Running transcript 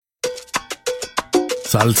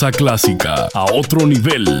Salsa clásica a otro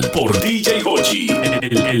nivel por DJ Jochi,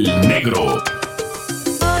 el Negro.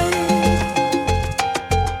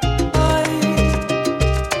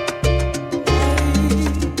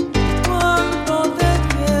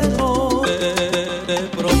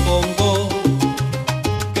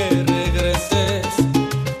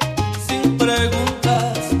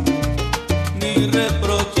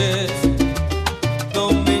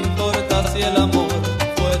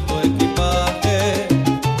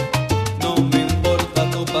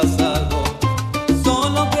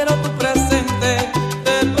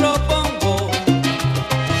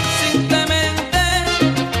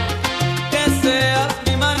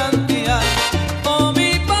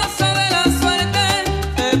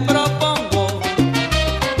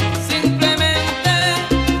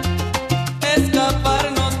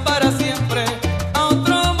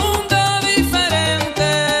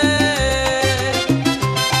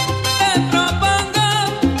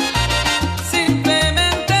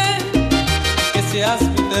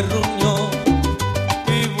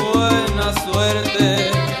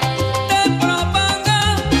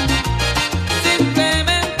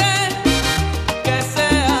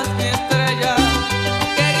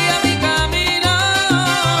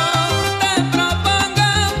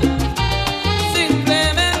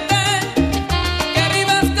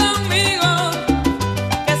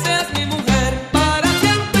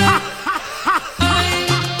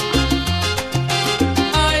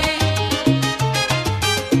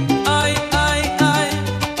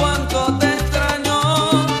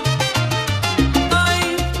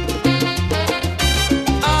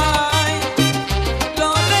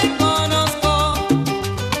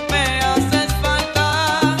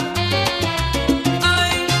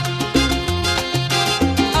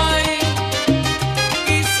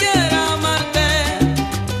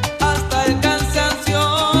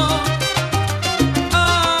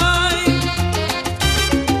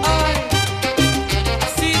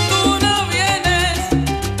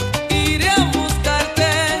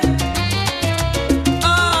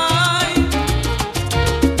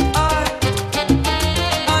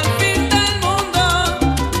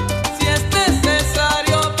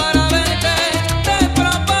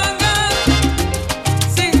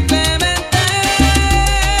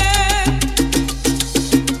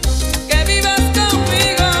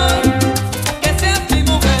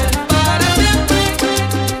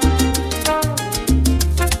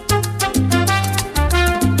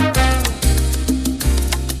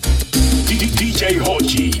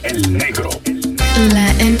 el Negro.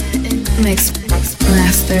 Latin Mix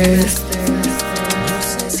Masters. No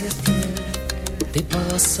sé si a ti te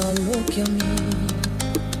pasa lo que a mí.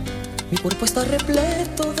 Mi cuerpo está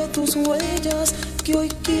repleto de tus huellas que hoy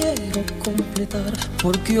quiero completar,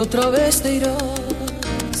 porque otra vez te irás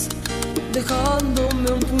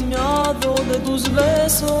dejándome un puñado de tus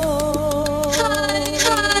besos.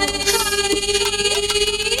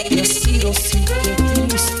 Y ha sido así, que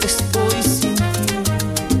triste estoy sin ti.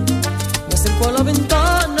 Me acerco a la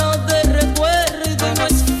ventana de recuerdo y no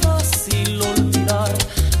es fácil olvidar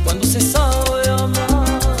cuando se sabe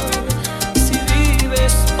amar. Si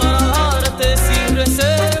vives para darte sin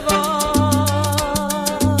reservas,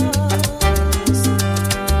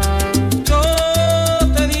 yo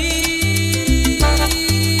te di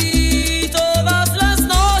todas las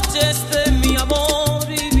noches de mi amor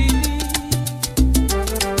y viví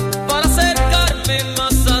para acercarme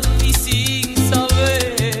más a ti sin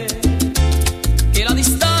saber que la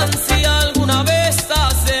distancia alguna vez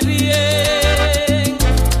hace bien.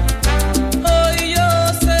 Hoy yo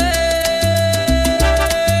sé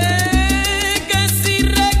que si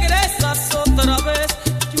regresas otra vez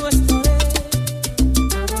yo estaré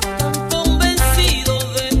tan convencido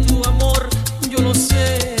de tu amor. Yo lo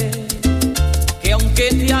sé, que aunque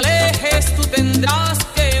te alejes tú tendrás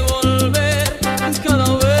que volver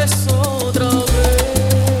cada vez otra vez.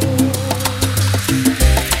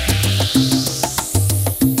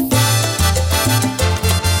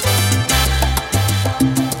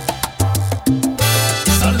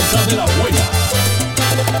 Salsa de la buena.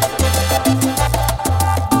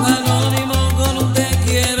 Anónimo con usted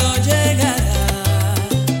quiero llegar.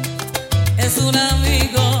 Es un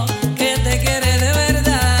amigo que te quiere de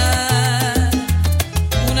verdad.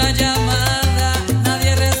 Una llamada,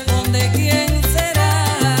 nadie responde quién será.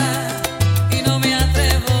 Y no me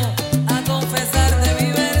atrevo a confesarte mi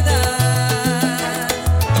verdad.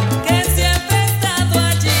 Que siempre he estado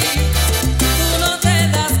allí, tú no te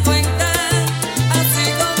das cuenta. Así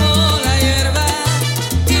como la hierba,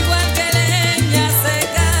 igual que leña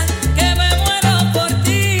seca, que me muero por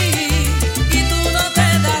ti. Y tú no te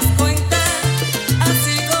das cuenta.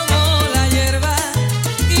 Así como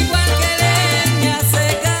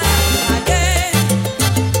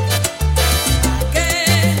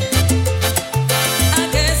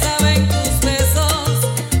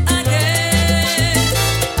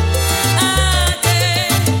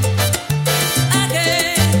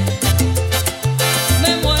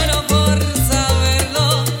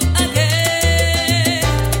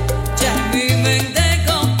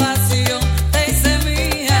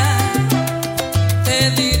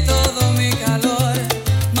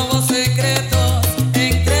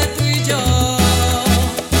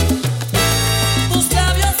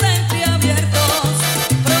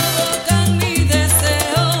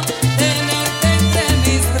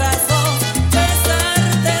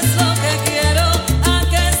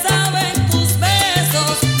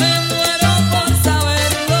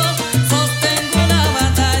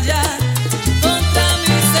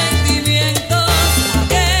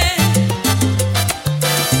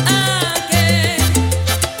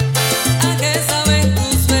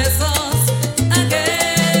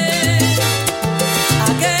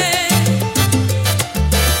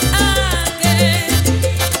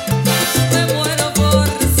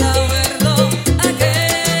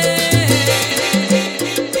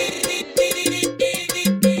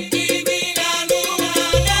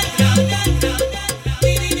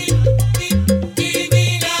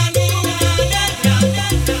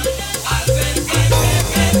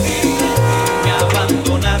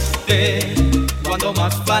cuando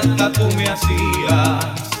más falta tú me hacías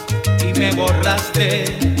y me borraste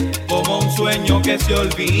como un sueño que se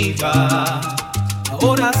olvida.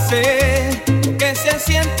 Ahora sé que se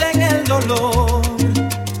siente en el dolor,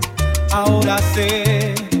 ahora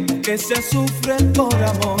sé que se sufre por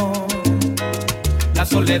amor. La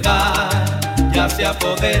soledad ya se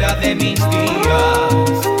apodera de mis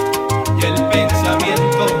días y el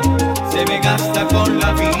pensamiento se me gasta con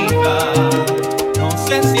la vida. No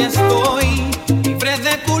sé si estoy libre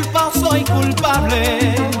de culpa o soy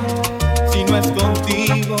culpable. Si no es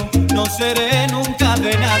contigo, no seré nunca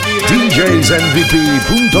de nadie.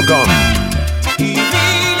 DJsMVP.com. Y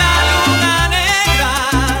vi la luna negra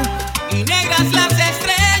y negras las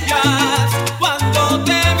estrellas cuando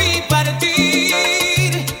te vi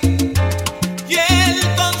partir. Y el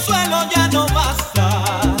consuelo ya no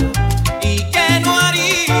basta. ¿Y qué no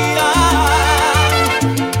haría?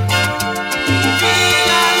 Y vi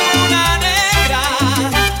la luna negra,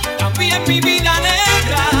 también mi vida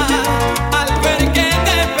negra, al ver que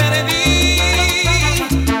te perdí.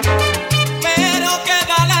 Pero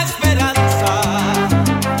queda la esperanza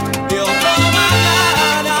de otro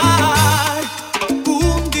mañana,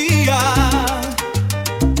 un día.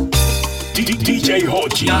 DJ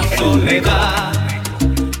Jochi. La soledad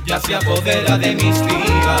ya se apodera de mis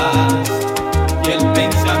días y el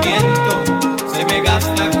pensamiento se me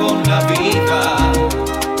gasta con la vida.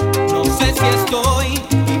 No sé si estoy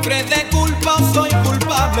libre de culpa o soy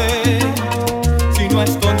culpable. Si no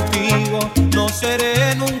es contigo, no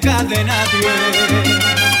seré nunca de nadie.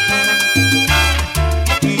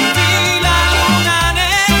 Y vi la luna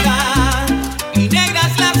negra y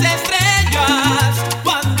negras las estrellas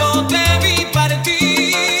cuando te vi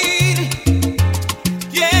partir.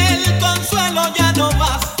 Y el consuelo ya no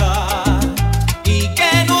basta. ¿Y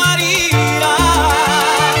qué no haría?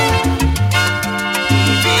 Y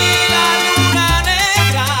vi la luna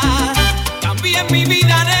negra, también mi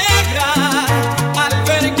vida negra, al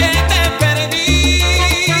ver que te perdí.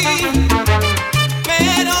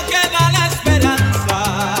 Pero queda la esperanza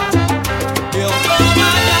de otro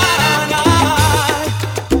mañana,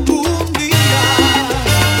 un día.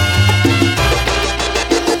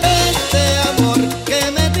 Este amor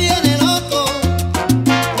que me tiene loco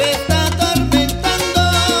me está atormentando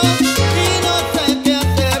y no sé qué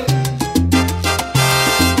hacer.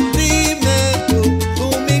 Dime tú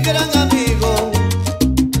mi gran amigo,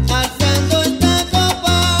 haciendo esta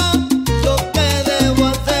copa, lo que debo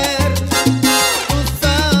hacer. Tú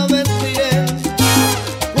sabes bien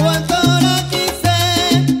cuánto la quise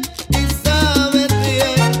y sabes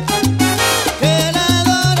bien que la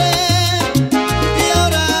adoré. Y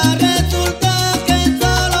ahora resulta que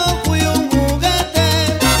solo fui un juguete.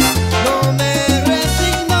 No me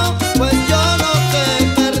resigno, pues yo no sé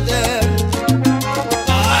perder.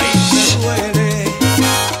 Ay, me duele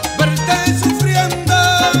Verte sufriendo,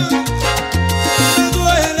 me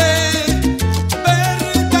duele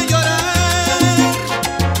verte llorar.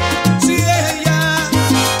 Si ella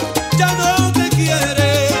ya no te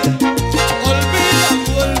quiere, olvida,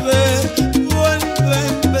 vuelve a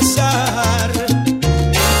empezar.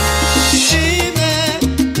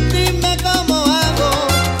 Dime cómo hago,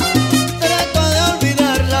 trato de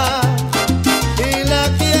olvidarla y la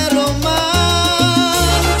quiero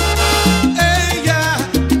más.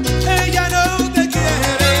 Ella no te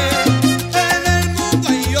quiere, en el mundo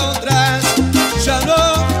hay otras, ya no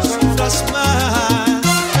sufras más.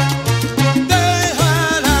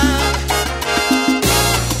 Déjala,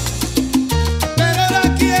 pero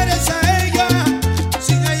la quieres a ella,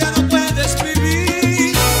 sin ella no puedes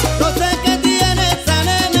vivir. No sé qué tiene esa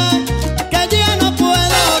nena, que ya no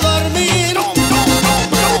puedo dormir.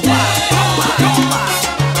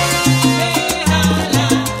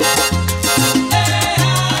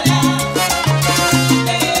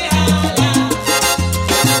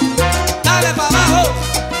 Dale pa' abajo,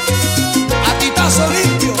 a titazo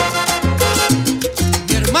limpio,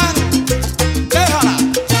 mi hermano, déjala.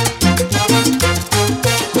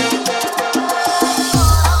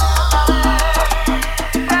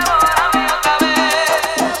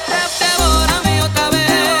 Devórame otra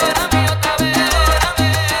vez,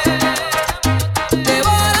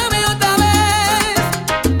 devórame otra vez.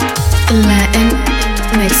 Latin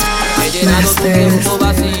Mix He llenado tu Masters. tiempo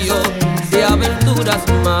vacío de aventuras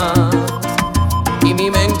más y mi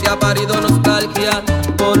mente ha parido nostalgia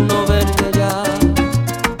por no verte ya.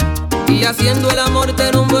 Y haciendo el amor te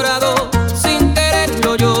he nombrado sin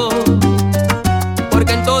quererlo yo,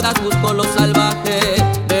 porque en todas busco lo salvaje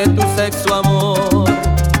de tu sexo amor.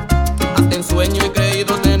 Hasta en sueño he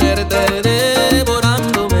creído tenerte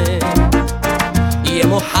devorándome y he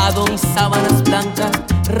mojado mis sábanas blancas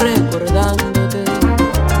recordándote.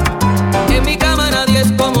 En mi cama nadie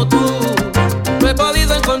es como tú. No he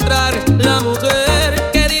podido encontrar la mujer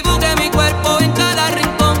que dibuje mi cuerpo en cada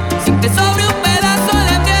rincón, sin que sobre un pedazo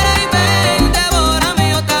de tierra. Y ven,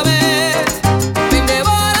 devórame otra vez. Ven,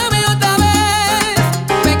 devórame otra vez.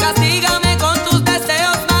 Ven, castígame con tus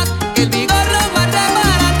deseos más, que el vigor lo guarde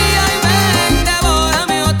para ti. Ay, ven,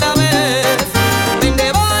 devórame otra vez. Ven,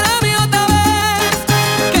 devórame otra vez.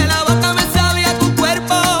 Que la boca me sabe a tu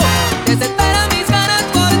cuerpo, desespera mis ganas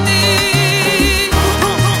por ti.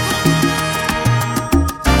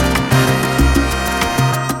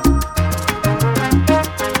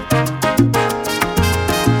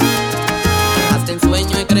 Hasta en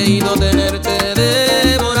sueño he creído tenerte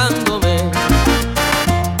devorándome,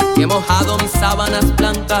 y he mojado mis sábanas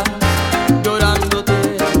blancas llorándote.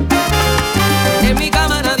 En mi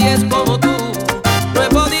cama nadie es como tú. No he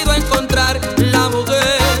podido encontrar la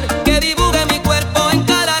mujer que dibuje mi cuerpo en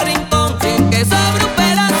cada rincón, sin que sobre un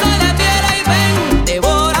pedazo de tierra. Y ven,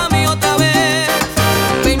 devórame otra vez.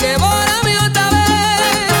 Ven, devórame otra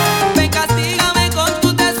vez. Ven, castígame con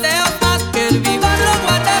tus deseos más, que el vigor lo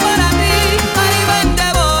guarde para ti. Ay, ven,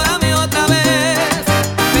 devórame otra vez.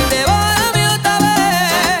 Ven, devórame otra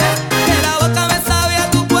vez. Que la boca me sabe a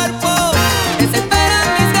tu cuerpo, desesperan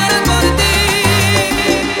mis ganas por ti.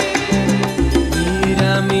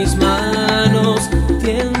 Mira mis manos,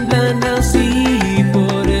 tiemblan así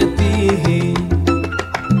por ti.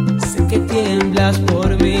 Sé que tiemblas por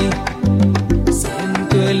mí.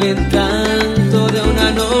 Siento el encanto de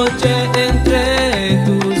una noche entre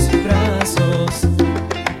tus brazos.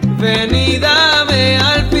 Ven y dame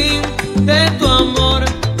al fin de tu amor,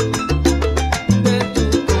 de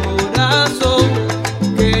tu corazón,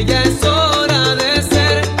 que ya es hora de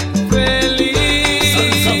ser feliz.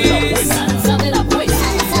 Salsa de la buena.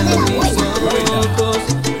 Mis ojos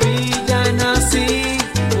brillan así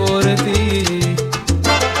por ti.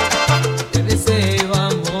 Te deseo a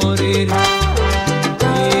morir.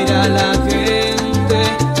 Mira la gente,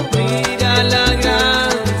 mira la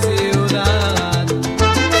gran ciudad.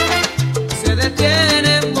 Se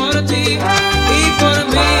detienen por ti y por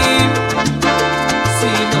mí.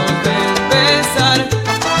 Si nos ven besar,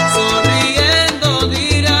 sonriendo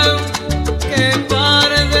dirán que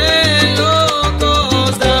par de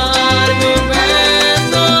locos. Darme un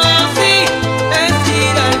beso así es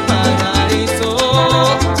ir al paraíso.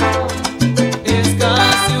 Es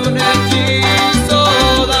casi un hechizo.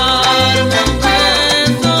 Darme un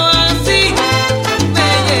beso así me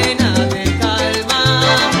llena de calma,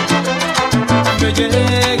 me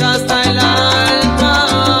llega hasta el alma.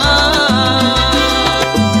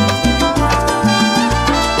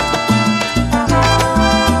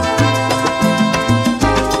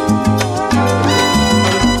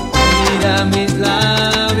 Mira mis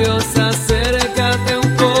labios, acércate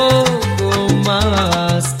un poco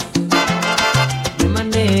más, de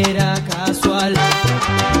manera casual.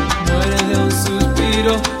 Muerde un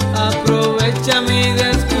suspiro, aprovecha mi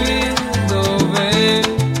descuido. Ven,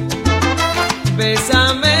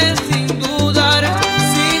 bésame sin dudar,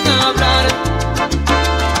 sin hablar.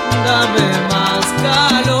 Dame más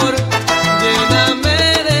calor, lléname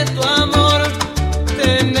de tu amor.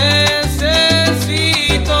 Te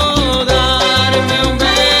necesito. Darme un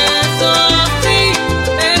beso así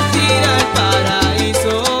es ir al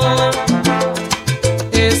paraíso.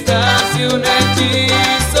 Es casi un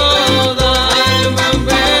hechizo. Darme un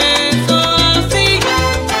beso así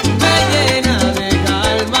me llena de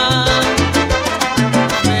calma,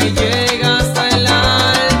 me llega hasta el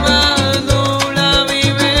alma, nubla mi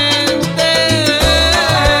mente.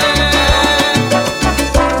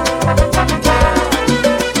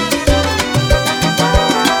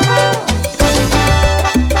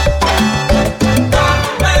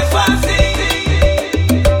 Beso así.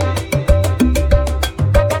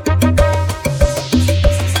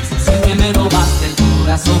 Si me robaste el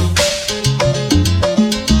corazón,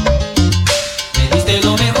 me diste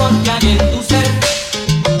lo mejor que hay en tu ser.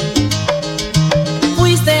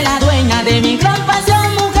 Fuiste la dueña de mi gran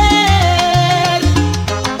pasión, mujer.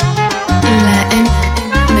 La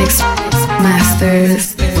Mix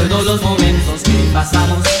Masters. Recuerdo los momentos que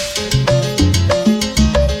pasamos,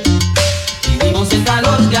 vivimos el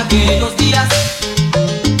calor de aquellos días.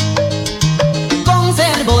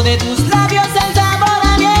 Conservo de tus labios el sabor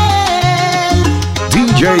a miel.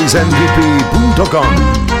 DJsMVP.com.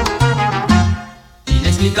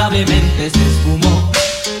 Inexplicablemente se esfumó.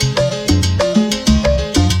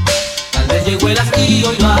 Tal vez llegó el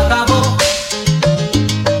hastío y lo acabó.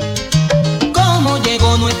 Como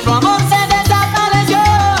llegó nuestro amor, se desapareció.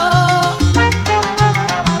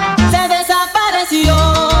 Se desapareció.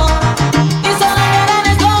 Y solo quedan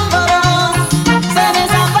escombros. Se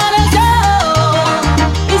desapareció.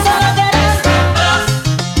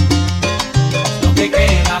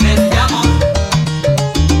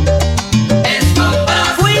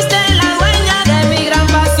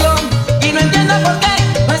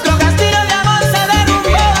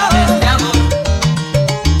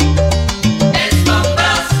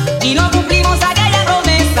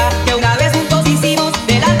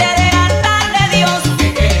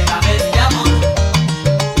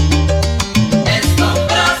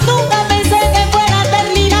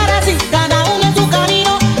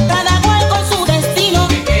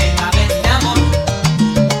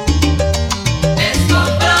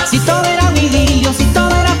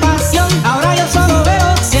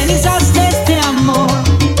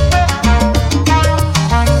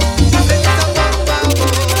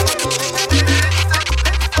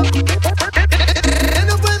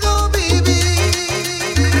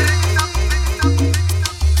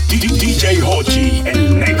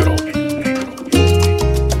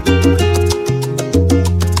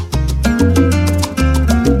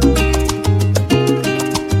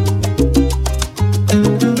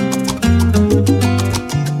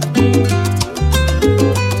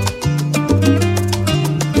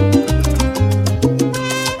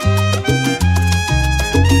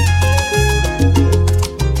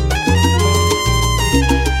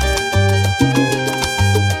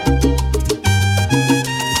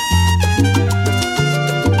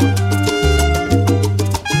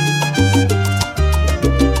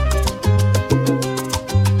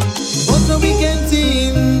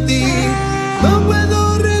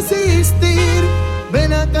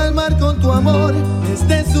 tu amor es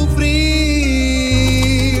de sufrir.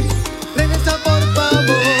 Regresa por favor,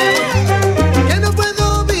 que no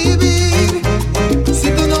puedo vivir.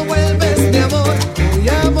 Si tú no vuelves, mi amor, voy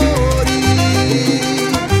a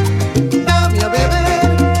morir. Dame a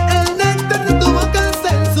beber el néctar de tu boca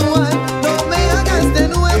sensual. No me hagas de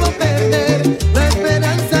nuevo perder la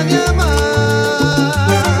esperanza de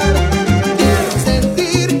amar. Quiero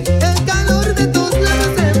sentir el calor de tus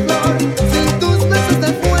labios en flor. Sin tus besos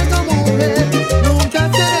de fuego, mujer, nunca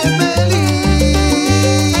seré feliz.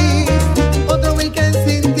 Otro weekend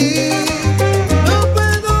sin ti, no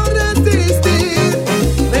puedo resistir.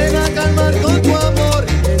 Ven a calmar con tu amor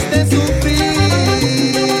este sufrir.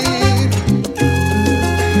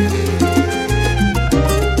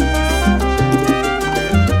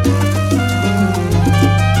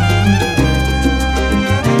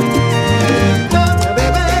 Dame a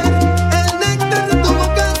beber el néctar de tu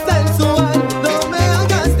boca sensual. No me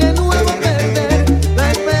hagas de nuevo perder la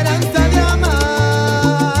esperanza de amar.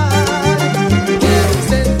 Quiero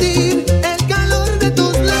sentir el calor de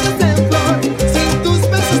tus labios en flor. Sin tus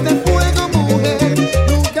besos de fuego, mujer,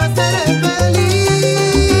 nunca seré feliz.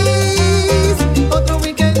 Otro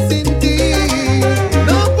weekend sin ti,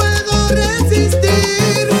 no puedo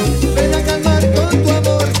resistir. Ven a calmar con tu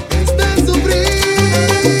amor este sufrir.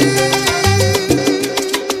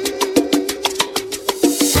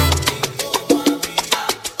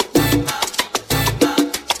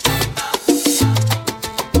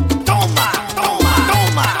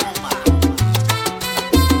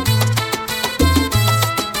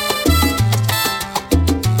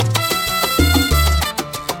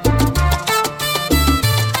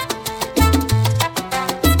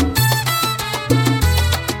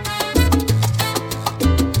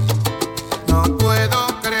 No puedo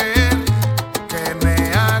creer que me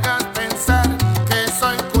hagas pensar que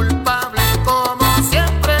soy culpable. Como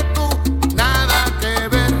siempre tú, nada que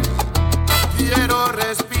ver. Quiero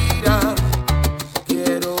respirar,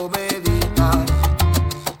 quiero meditar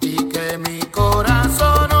y que mi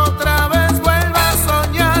corazón otra vez vuelva a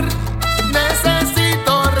soñar.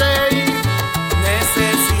 Necesito reír,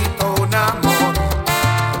 necesito un amor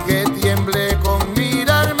que tiemble con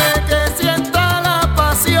mirarme, que sienta la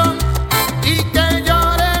pasión y que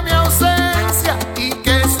llore mi ausencia y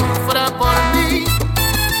que sufra por mí.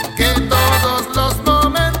 Que todos los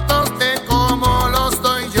momentos de como los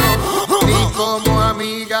doy yo, ni como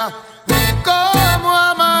amiga, ni como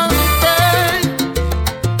amante.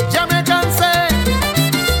 Ya me cansé,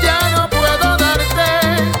 ya no puedo darte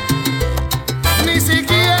ni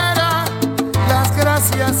siquiera las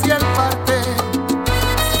gracias y el parte.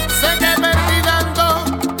 Sé que perdí dando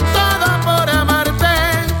todo por amarte,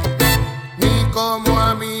 ni como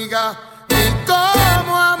amiga, ni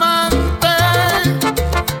como amante.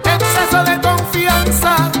 Exceso de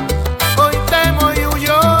confianza, hoy temo y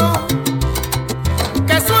huyo.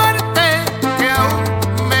 Qué suerte que aún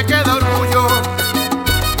me queda orgullo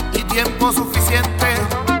y tiempo suficiente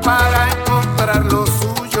para encontrar lo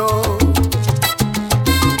suyo.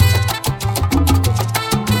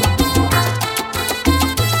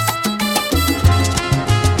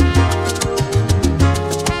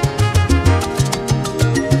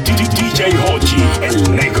 DJ Jochi,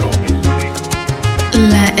 el Negro.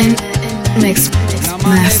 La Mix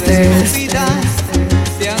Masters. Estúpida,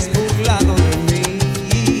 te has burlado de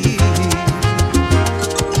mí.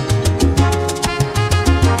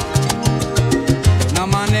 De una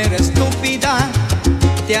manera estúpida,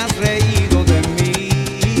 te has reído de mí.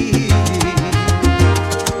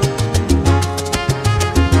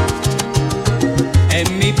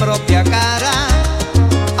 En mi propia cara,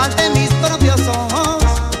 ante mis propios ojos,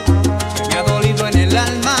 que me ha dolido en el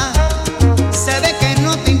alma. Sé de que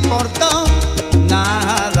no te importó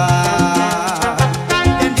nada.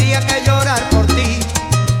 Tendría que llorar por ti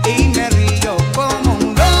y me río como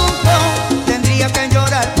un loco. Tendría que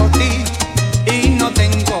llorar por ti y no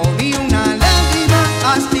tengo ni una lágrima.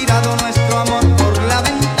 Has tirado nuestro amor por la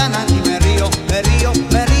ventana y me río, me río,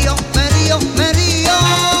 me río, me río, me río.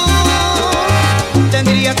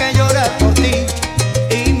 Tendría que llorar por ti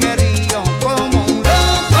y me río como un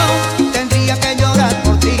loco. Tendría que llorar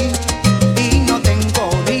por ti y no tengo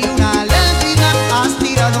ni una lágrima. Has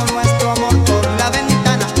tirado nuestro amor por la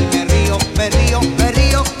ventana y me río, me río, me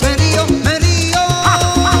río, me río, me río.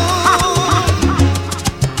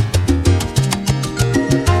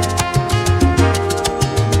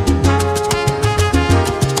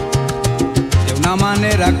 De una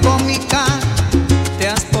manera cómica te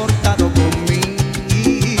has portado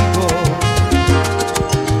conmigo.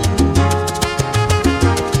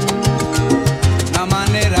 De una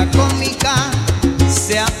manera cómica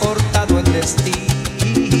se ha portado el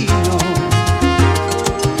destino.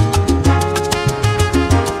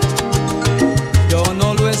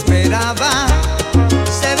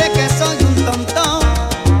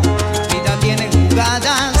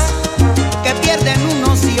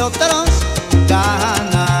 otros ganan.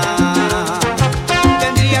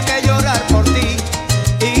 Tendría que llorar por ti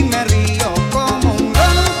y me río como un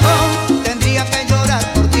loco. Tendría que llorar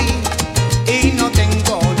por ti y no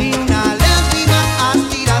tengo ni una lágrima. Has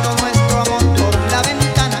tirado nuestro amor por la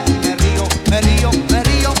ventana y me río, me río, me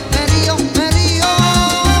río, me río, me río.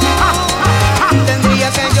 Tendría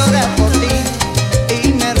que llorar por ti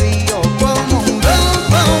y me río como un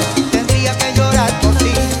loco. Tendría que llorar por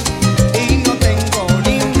ti y no tengo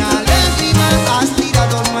ni una lágrima. Has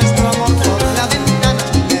tirado nuestro amor por la ventana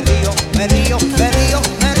y me río, me río, me río,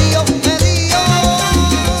 me río, me río.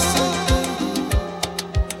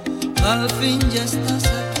 Al fin ya estás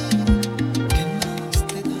aquí, ¿qué más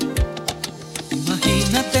te da?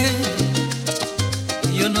 Imagínate,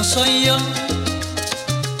 yo no soy yo,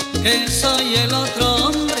 que soy el otro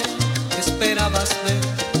hombre que esperabas ver.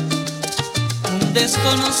 Un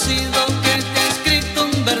desconocido que te ha escrito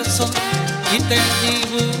un verso y te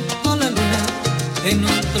dibujó la luna en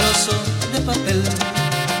un trozo de papel.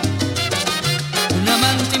 Un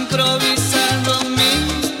amante improvisado,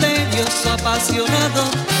 misterioso, apasionado,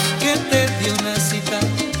 que te dio una cita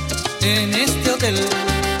en este hotel.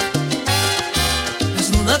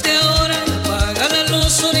 Desnúdate ahora, apaga la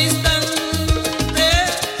luz un instante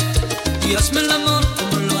y hazme el amor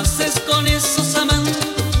como lo haces con esos amantes.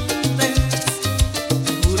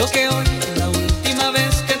 Seguro que hoy es la última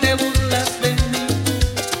vez que te burlas de mí,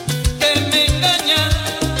 que me engañas.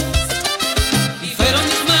 Y fueron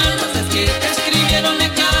mis manos las que te escribieron la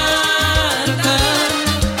carta.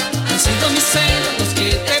 Han sido mis celos los que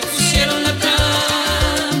te pusieron la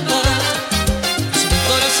trampa. Es mi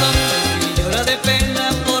corazón que llora de pena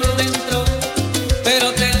por dentro, pero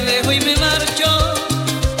te dejo y me marcho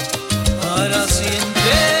para siempre.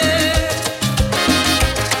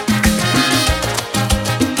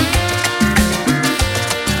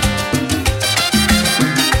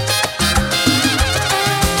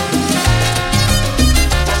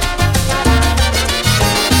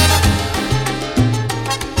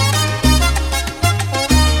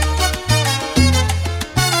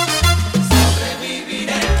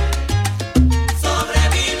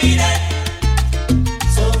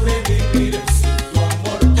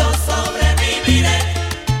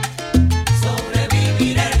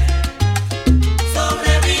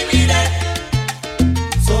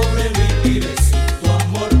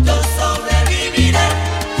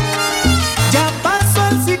 Ya pasó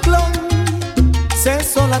el ciclón,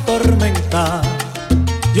 cesó la tormenta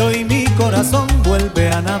y hoy mi corazón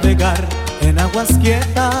vuelve a navegar en aguas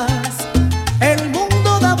quietas. El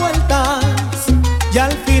mundo da vueltas y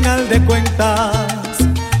al final de cuentas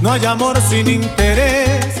no hay amor sin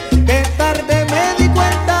interés, que tarde me di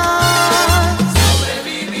cuenta.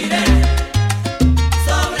 Sobreviviré,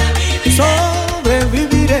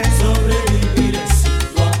 sobreviviré, sobreviviré sin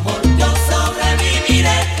tu amor. Yo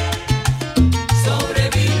sobreviviré,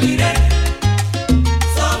 sobreviviré,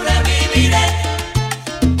 sobreviviré,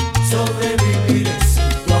 sobreviviré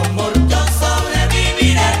sin tu amor. Yo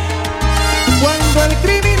sobreviviré. Cuando el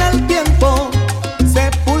criminal tiempo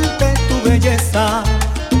sepulte tu belleza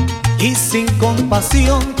y sin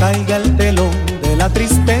compasión caiga el telón de la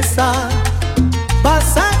tristeza,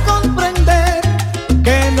 vas a comprender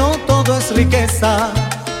que no todo es riqueza,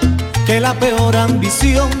 que la peor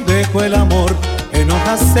ambición dejó el amor en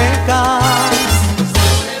hojas secas.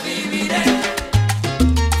 Sobreviviré,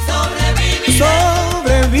 sobreviviré,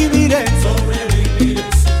 sobreviviré, sobreviviré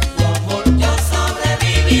sin tu amor. Yo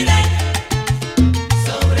sobreviviré,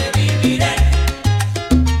 sobreviviré,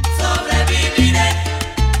 sobreviviré,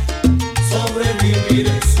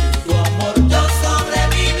 sobreviviré sin tu amor. Yo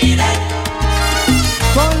sobreviviré.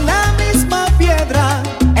 Con la misma piedra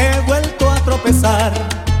he vuelto a tropezar,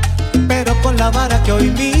 pero con la vara que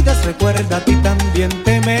hoy midas, recuerda, a ti también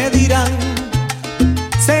te medirán.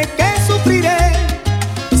 Sé que sufriré,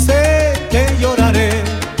 sé que lloraré,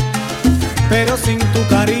 pero sin tu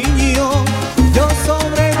cariño yo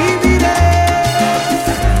sobreviviré.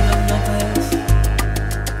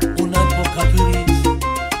 Una época gris,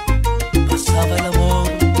 pasaba el amor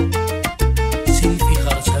sin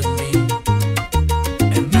fijarse en mí.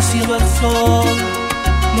 En mi cielo el sol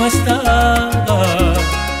no estaba,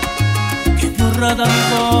 que borrada mi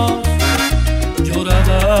voz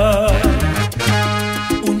lloraba.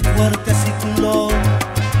 Un fuerte ciclón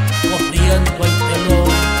corriendo el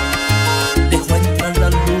telón dejó entrar la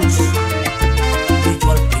luz, brilló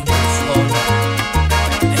al primer sol,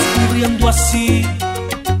 descubriendo así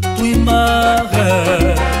tu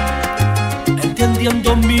imagen, entendiendo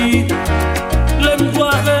mi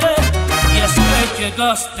lenguaje. Y es que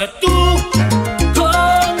llegaste tú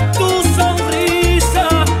con tu sonrisa,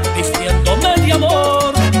 vistiéndome de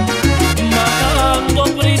amor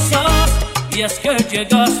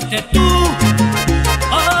llegaste tú,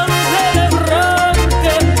 ángel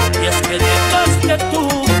errante, y es que llegaste tú,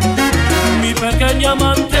 mi pequeña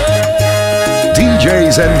amante.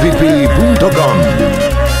 DJsMVP.com.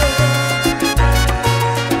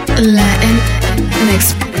 La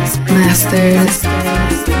Mix Masters.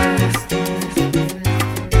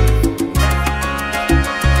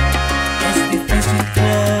 Es difícil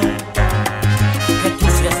creer que tú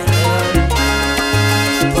seas real,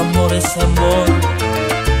 tu amor es amor,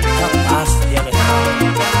 capaz de alejar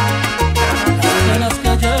las penas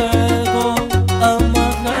que llego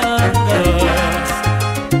amargas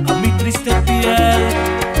a mi triste piel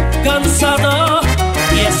cansada.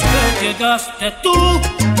 Y es que llegaste tú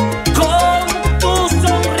con tu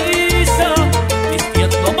sonrisa,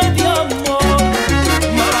 vistiéndome de amor,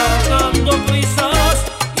 matando prisas.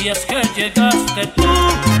 Y es que llegaste tú,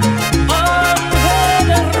 ángel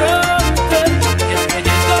errante, y es que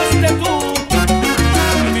llegaste tú,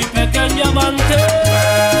 mi pequeña amante.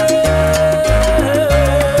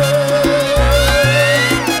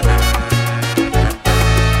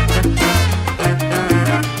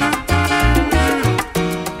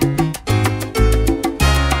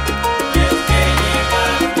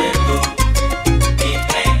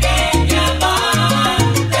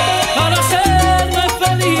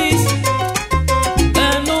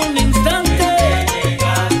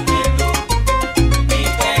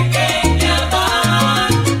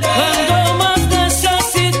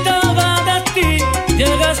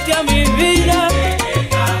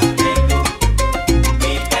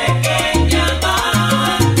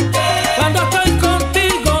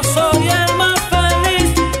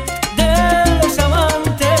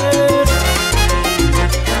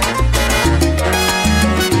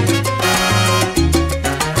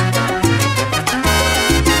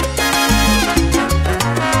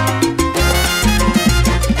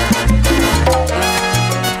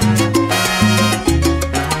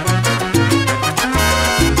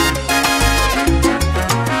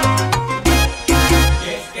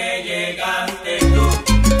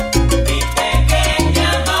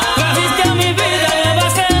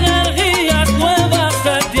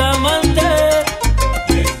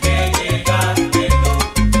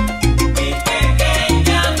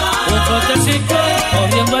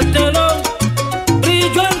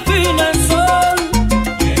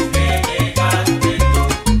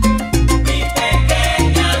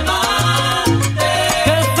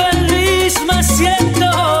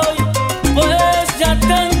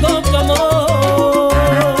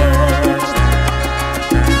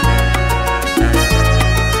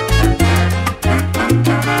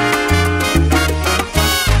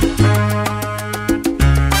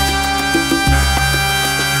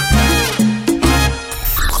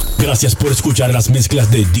 Gracias por escuchar las mezclas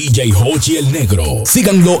de DJ Jochi el Negro.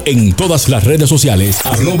 Síganlo en todas las redes sociales,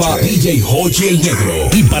 @DJ Jochi el Negro.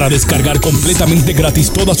 Y para descargar completamente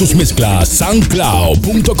gratis todas sus mezclas,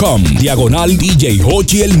 soundcloud.com/DJ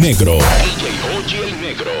Jochi el Negro. DJ Jochi el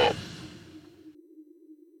Negro.